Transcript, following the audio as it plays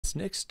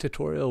this next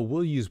tutorial,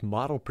 we'll use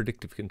model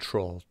predictive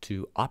control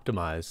to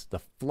optimize the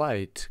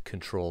flight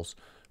controls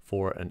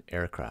for an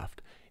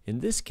aircraft. In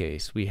this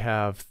case, we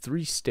have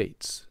three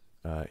states.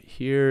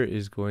 Here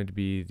is going to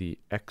be the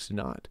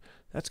x0.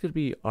 That's going to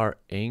be our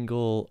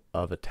angle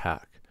of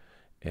attack.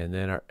 And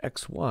then our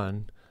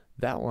x1,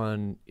 that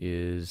one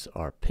is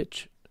our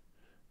pitch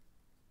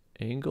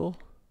angle.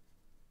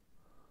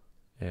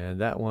 And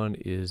that one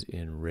is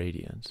in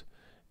radians.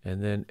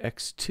 And then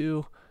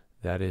x2,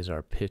 that is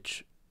our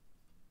pitch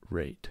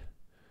rate.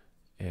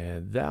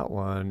 And that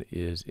one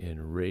is in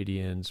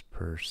radians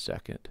per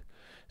second.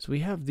 So we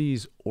have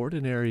these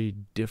ordinary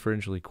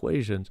differential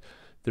equations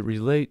that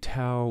relate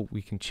how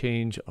we can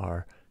change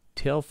our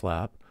tail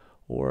flap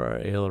or our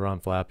aileron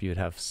flap. You'd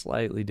have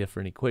slightly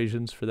different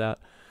equations for that.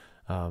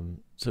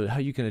 So how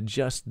you can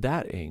adjust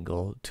that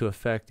angle to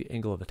affect the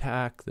angle of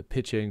attack, the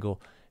pitch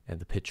angle, and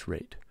the pitch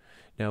rate.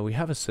 Now we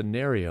have a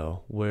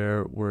scenario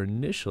where we're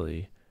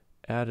initially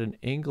at an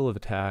angle of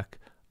attack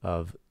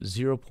of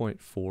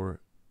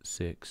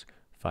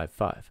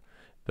 0.4655,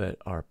 but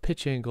our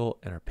pitch angle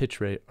and our pitch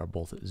rate are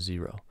both at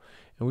 0.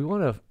 And we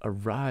want to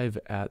arrive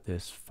at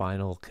this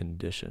final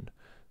condition.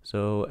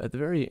 So at the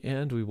very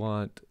end, we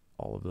want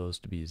all of those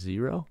to be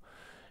 0.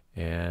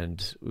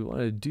 And we want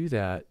to do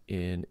that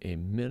in a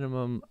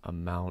minimum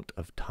amount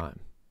of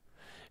time.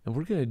 And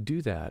we're going to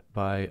do that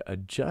by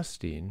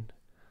adjusting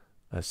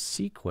a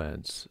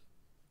sequence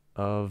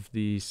of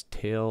these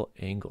tail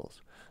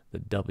angles, the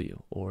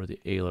W or the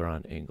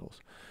aileron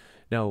angles.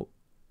 Now,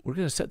 we're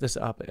going to set this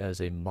up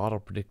as a model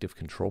predictive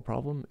control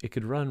problem. It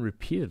could run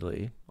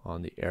repeatedly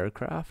on the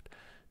aircraft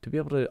to be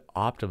able to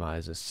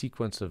optimize a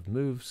sequence of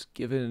moves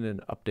given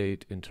an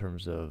update in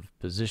terms of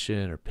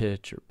position or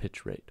pitch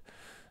rate.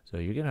 So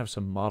you're going to have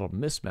some model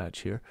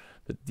mismatch here,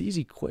 but these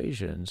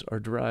equations are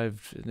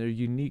derived and they're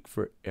unique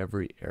for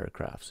every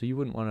aircraft. So you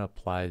wouldn't want to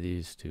apply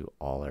these to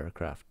all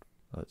aircraft,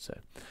 let's say.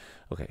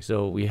 Okay,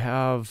 so we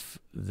have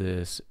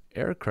this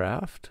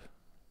aircraft.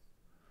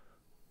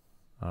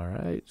 All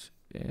right,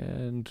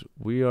 and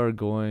we are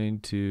going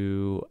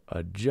to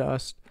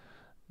adjust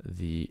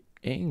the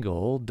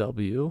angle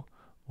W,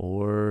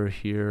 or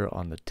here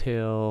on the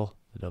tail,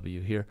 the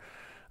W here.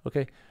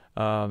 Okay,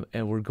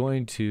 and we're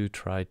going to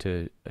try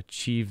to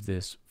achieve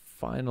this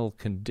final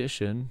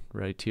condition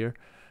right here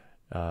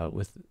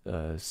with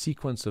a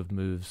sequence of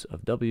moves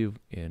of W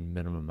in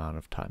minimum amount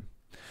of time.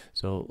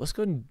 So let's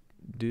go ahead and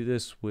do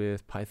this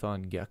with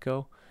Python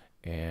Gecko,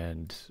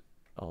 and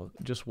I'll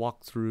just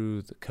walk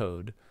through the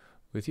code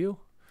with you.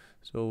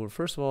 So we're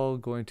first of all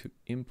going to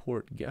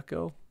import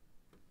Gecko,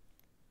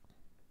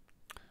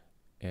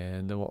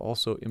 and then we'll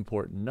also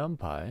import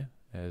NumPy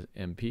as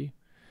MP,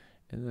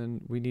 and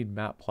then we need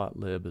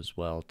matplotlib as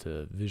well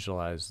to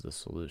visualize the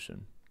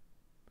solution.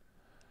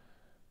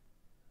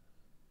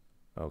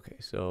 Okay,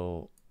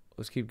 so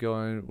let's keep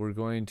going. We're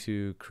going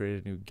to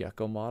create a new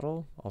Gecko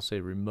model. I'll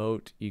say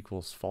remote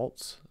equals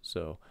false,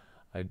 so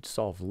I'd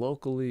solve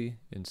locally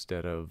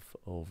instead of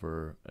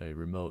over a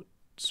remote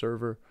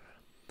server.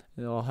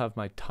 And I'll have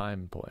my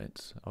time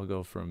points. I'll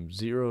go from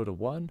 0 to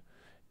 1,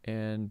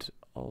 and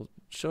I'll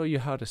show you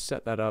how to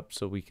set that up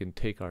so we can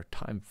take our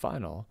time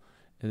final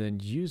and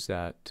then use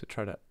that to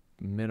try to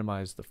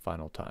minimize the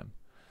final time.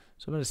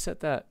 So I'm going to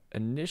set that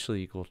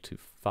initially equal to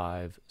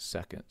 5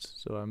 seconds.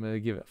 So I'm going to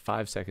give it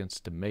 5 seconds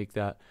to make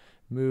that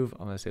move.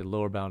 I'm going to say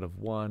lower bound of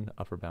 1,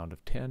 upper bound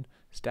of 10.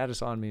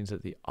 Status on means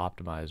that the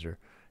optimizer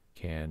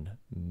can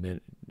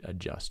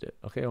adjust it.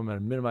 Okay, I'm going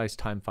to minimize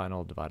time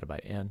final divided by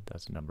n.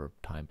 That's the number of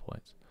time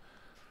points.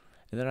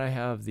 And then I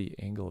have the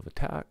angle of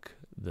attack,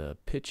 the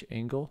pitch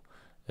angle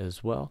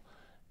as well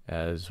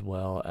as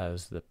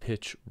the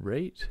pitch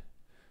rate.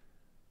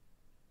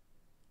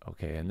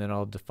 Okay, and then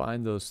I'll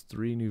define those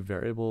three new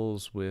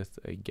variables with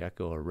a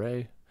Gecko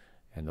array,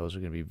 and those are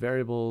going to be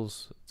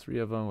variables, 3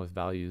 of them with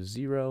values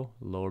 0,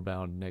 lower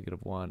bound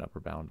 -1, upper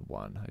bound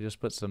 1. I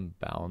just put some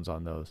bounds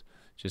on those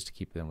just to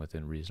keep them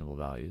within reasonable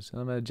values. And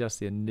I'm going to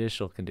adjust the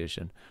initial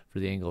condition for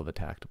the angle of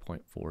attack to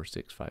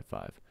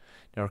 0.4655.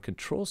 Now our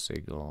control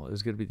signal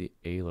is going to be the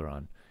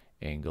aileron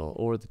angle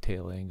or the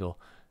tail angle,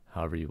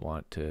 however you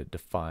want to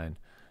define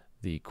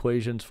the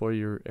equations for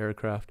your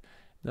aircraft.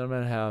 Then I'm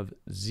going to have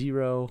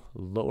 0,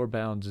 lower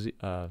bound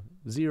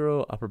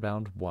 0, upper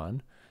bound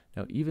 1.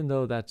 Now, even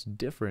though that's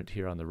different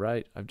here on the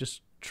right, I've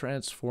just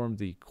transformed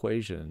the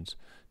equations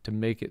to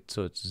make it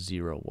so it's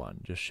 0,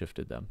 1, just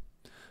shifted them.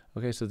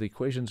 Okay, so the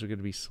equations are going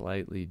to be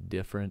slightly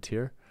different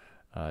here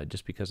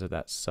just because of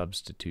that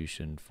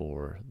substitution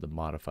for the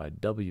modified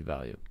W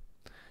value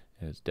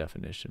and its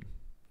definition.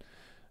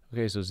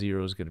 Okay, so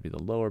 0 is going to be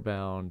the lower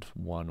bound,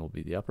 1 will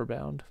be the upper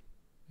bound.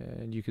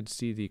 And you can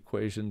see the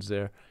equations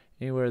there.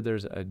 Anywhere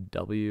there's a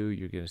W,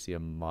 you're going to see a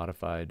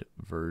modified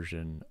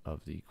version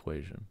of the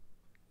equation.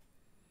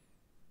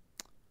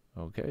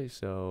 Okay,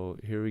 so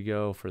here we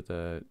go for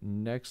the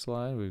next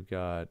line. We've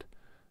got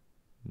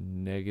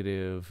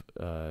negative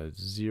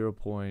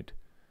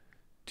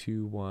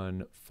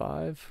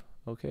 0.215.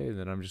 Okay, and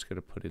then I'm just going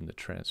to put in the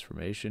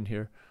transformation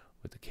here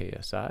with the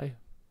KSI.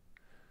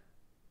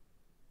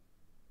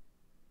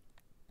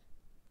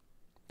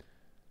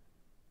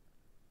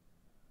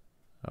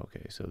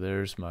 Okay, so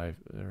there's my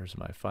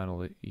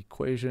final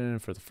equation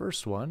for the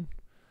first one.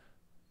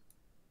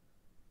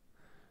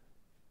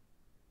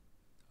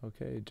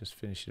 Okay, just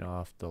finishing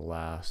off the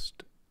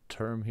last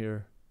term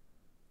here.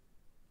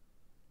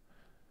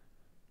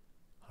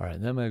 All right,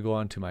 and then I'm going to go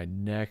on to my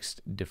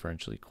next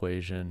differential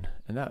equation,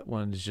 and that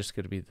one is just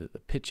going to be that the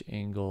pitch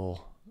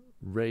angle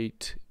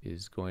rate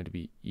is going to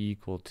be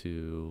equal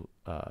to,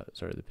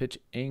 the pitch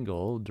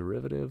angle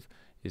derivative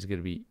is going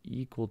to be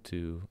equal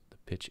to the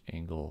pitch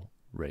angle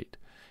rate.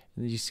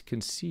 And you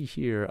can see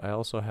here, I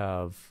also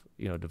have,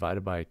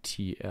 divided by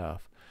TF.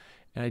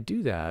 And I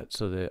do that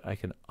so that I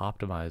can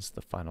optimize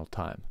the final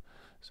time.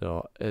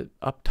 So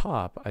up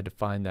top, I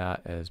define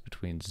that as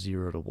between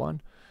 0 to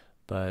 1.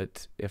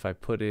 But if I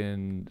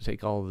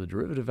take all of the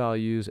derivative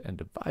values and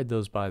divide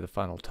those by the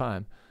final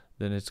time,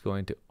 then it's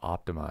going to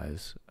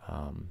optimize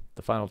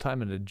the final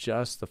time and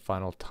adjust the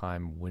final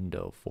time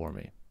window for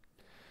me.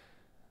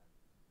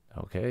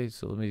 Okay,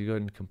 so let me go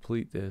ahead and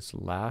complete this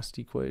last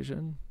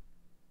equation.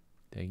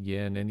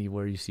 Again,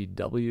 anywhere you see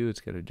W,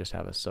 it's going to just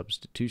have a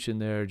substitution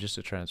there just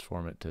to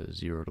transform it to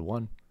 0 to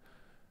 1.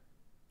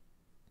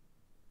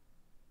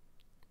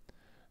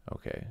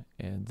 Okay,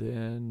 and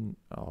then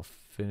I'll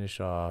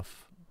finish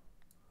off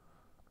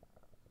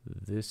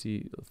this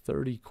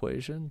third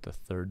equation, the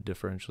third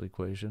differential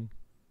equation.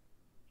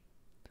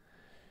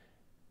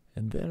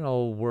 And then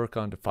I'll work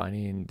on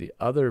defining the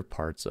other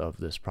parts of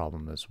this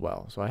problem as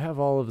well. So I have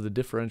all of the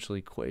differential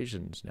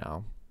equations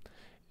now.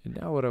 And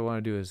now what I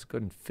want to do is go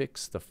ahead and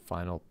fix the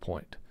final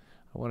point.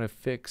 I want to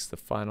fix the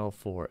final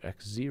for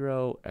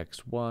x0,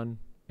 x1,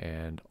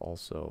 and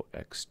also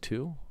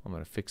x2. I'm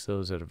going to fix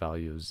those at a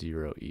value of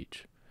 0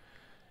 each.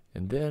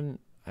 And then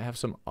I have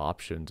some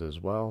options as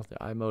well.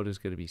 The I mode is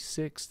going to be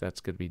 6. That's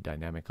going to be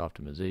dynamic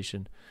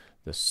optimization.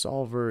 The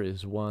solver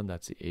is 1.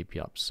 That's the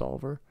APOP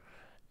solver.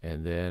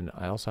 And then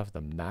I also have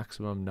the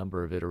maximum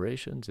number of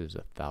iterations is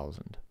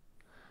 1,000.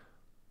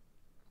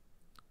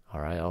 All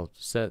right, I'll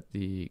set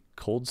the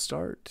cold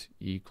start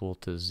equal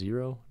to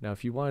 0. Now,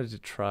 if you wanted to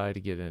try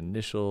to get an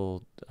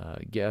initial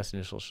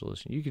initial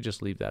solution, you could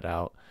just leave that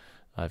out.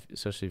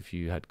 Especially if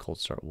you had cold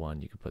start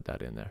 1, you could put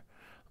that in there.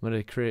 I'm going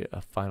to create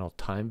a final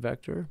time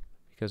vector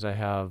because I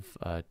have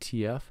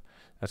TF.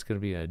 That's going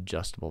to be an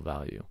adjustable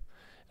value.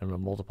 I'm going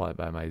to multiply it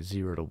by my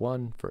 0 to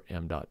 1 for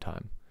m dot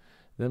time.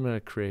 Then I'm going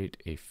to create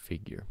a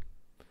figure.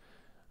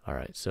 All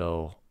right,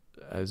 so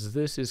as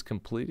this is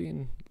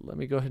completing, let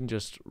me go ahead and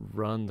just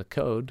run the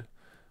code.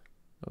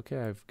 Okay,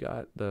 I've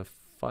got the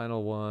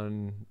final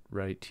one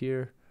right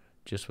here,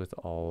 just with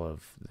all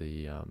of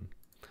the,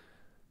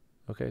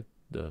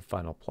 the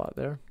final plot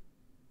there.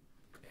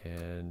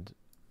 And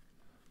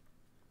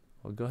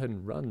I'll go ahead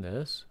and run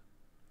this,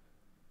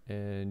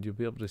 and you'll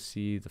be able to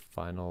see the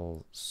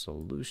final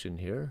solution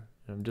here.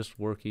 And I'm just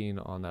working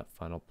on that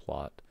final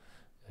plot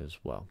as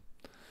well.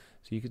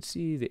 So you can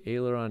see the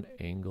aileron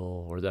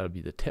angle, or that would be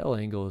the tail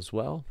angle as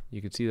well.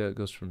 You can see that it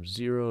goes from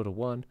 0 to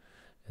 1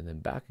 and then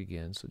back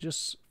again. So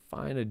just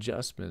fine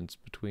adjustments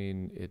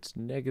between its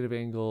negative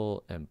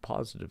angle and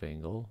positive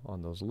angle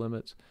on those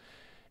limits.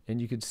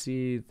 And you can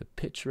see the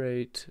pitch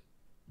rate,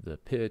 the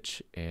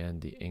pitch,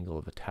 and the angle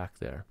of attack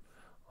there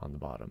on the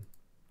bottom.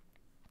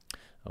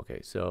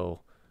 Okay, so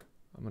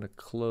I'm going to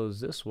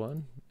close this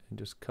one and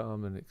just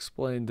come and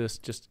explain this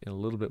just in a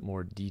little bit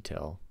more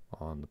detail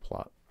on the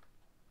plot.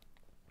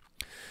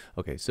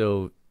 Okay,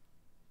 so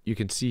you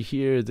can see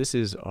here, this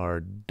is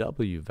our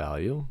W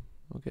value.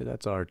 Okay,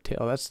 that's our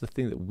tail. That's the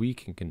thing that we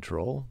can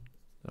control,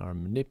 our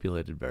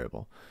manipulated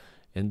variable.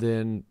 And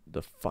then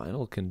the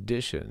final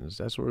conditions,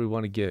 that's where we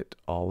want to get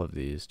all of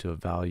these to a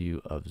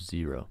value of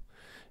 0.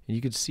 And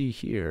you can see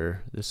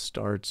here, this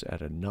starts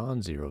at a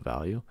non-zero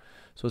value.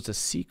 So it's a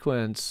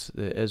sequence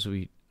that as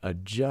we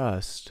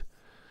adjust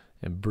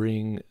and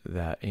bring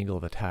that angle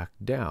of attack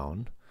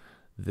down,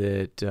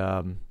 that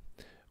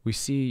we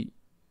see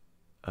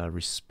a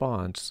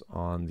response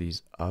on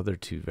these other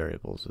two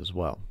variables as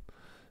well.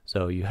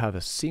 So you have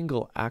a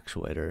single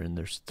actuator, and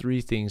there's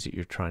 3 things that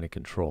you're trying to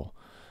control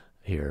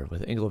here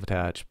with angle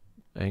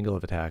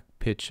of attack,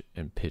 pitch,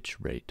 and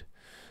pitch rate.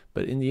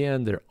 But in the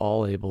end, they're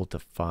all able to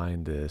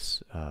find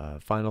this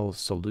final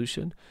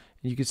solution.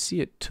 And you can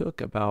see it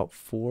took about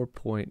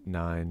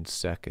 4.9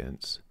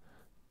 seconds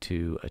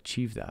to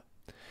achieve that.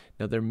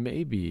 Now, there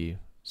may be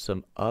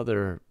some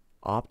other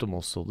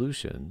optimal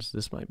solutions.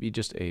 This might be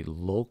just a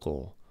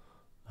local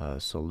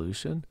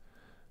solution.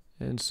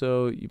 And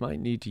so you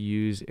might need to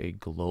use a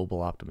global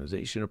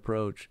optimization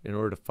approach in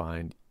order to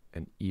find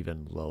an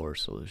even lower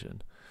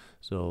solution.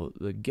 So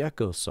the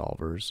Gecko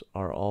solvers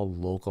are all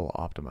local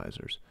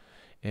optimizers.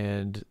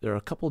 And there are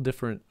a couple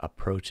different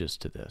approaches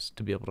to this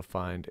to be able to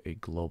find a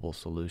global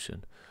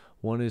solution.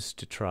 One is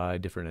to try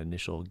different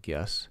initial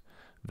guess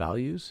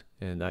values,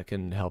 and that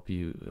can help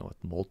you,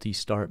 with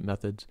multi-start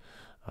methods,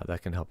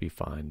 that can help you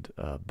find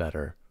a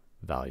better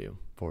value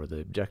for the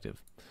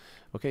objective.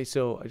 Okay,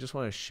 so I just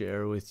want to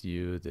share with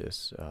you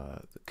this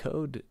the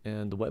code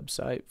and the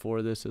website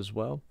for this as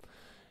well.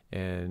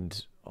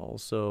 And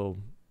also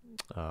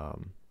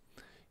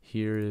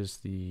Here is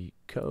the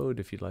code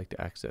if you'd like to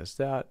access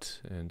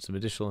that, and some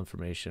additional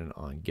information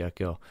on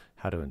Gecko,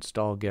 how to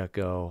install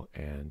Gecko,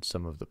 and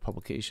some of the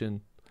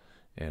publication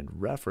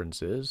and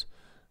references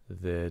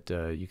that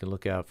you can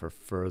look out for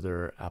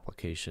further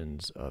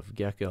applications of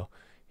Gecko.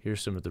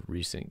 Here's some of the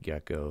recent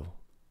Gecko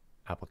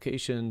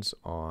applications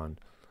on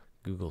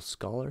Google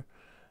Scholar.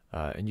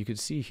 And you can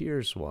see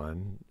here's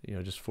one,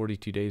 just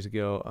 42 days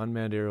ago,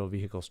 unmanned aerial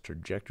vehicles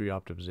trajectory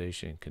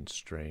optimization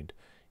constrained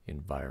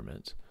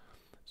environments.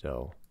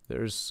 So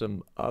there's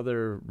some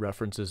other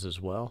references as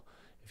well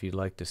if you'd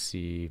like to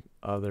see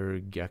other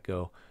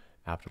Gecko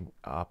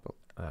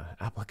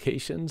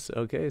applications.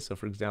 Okay, so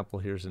for example,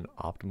 here's an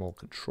optimal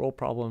control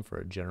problem for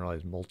a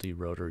generalized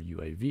multi-rotor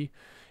UAV,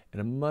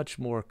 and a much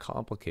more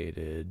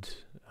complicated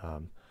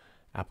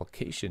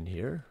application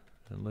here.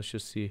 And let's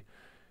just see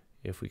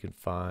if we can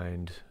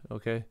find,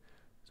 okay,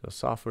 so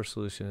software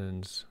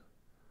solutions.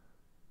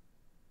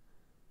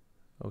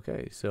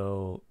 Okay,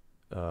 so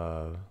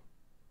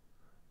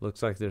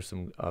looks like there's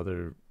some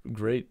other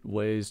great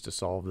ways to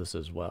solve this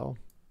as well.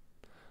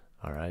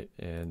 All right,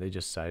 and they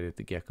just cited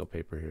the Gecko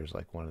paper here as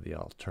like one of the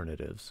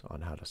alternatives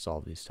on how to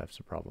solve these types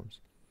of problems.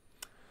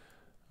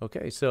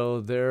 Okay, so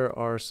there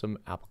are some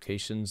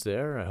applications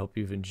there. I hope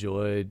you've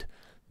enjoyed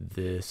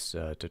this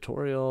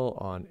tutorial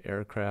on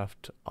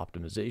aircraft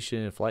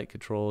optimization and flight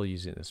control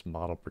using this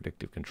model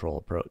predictive control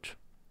approach.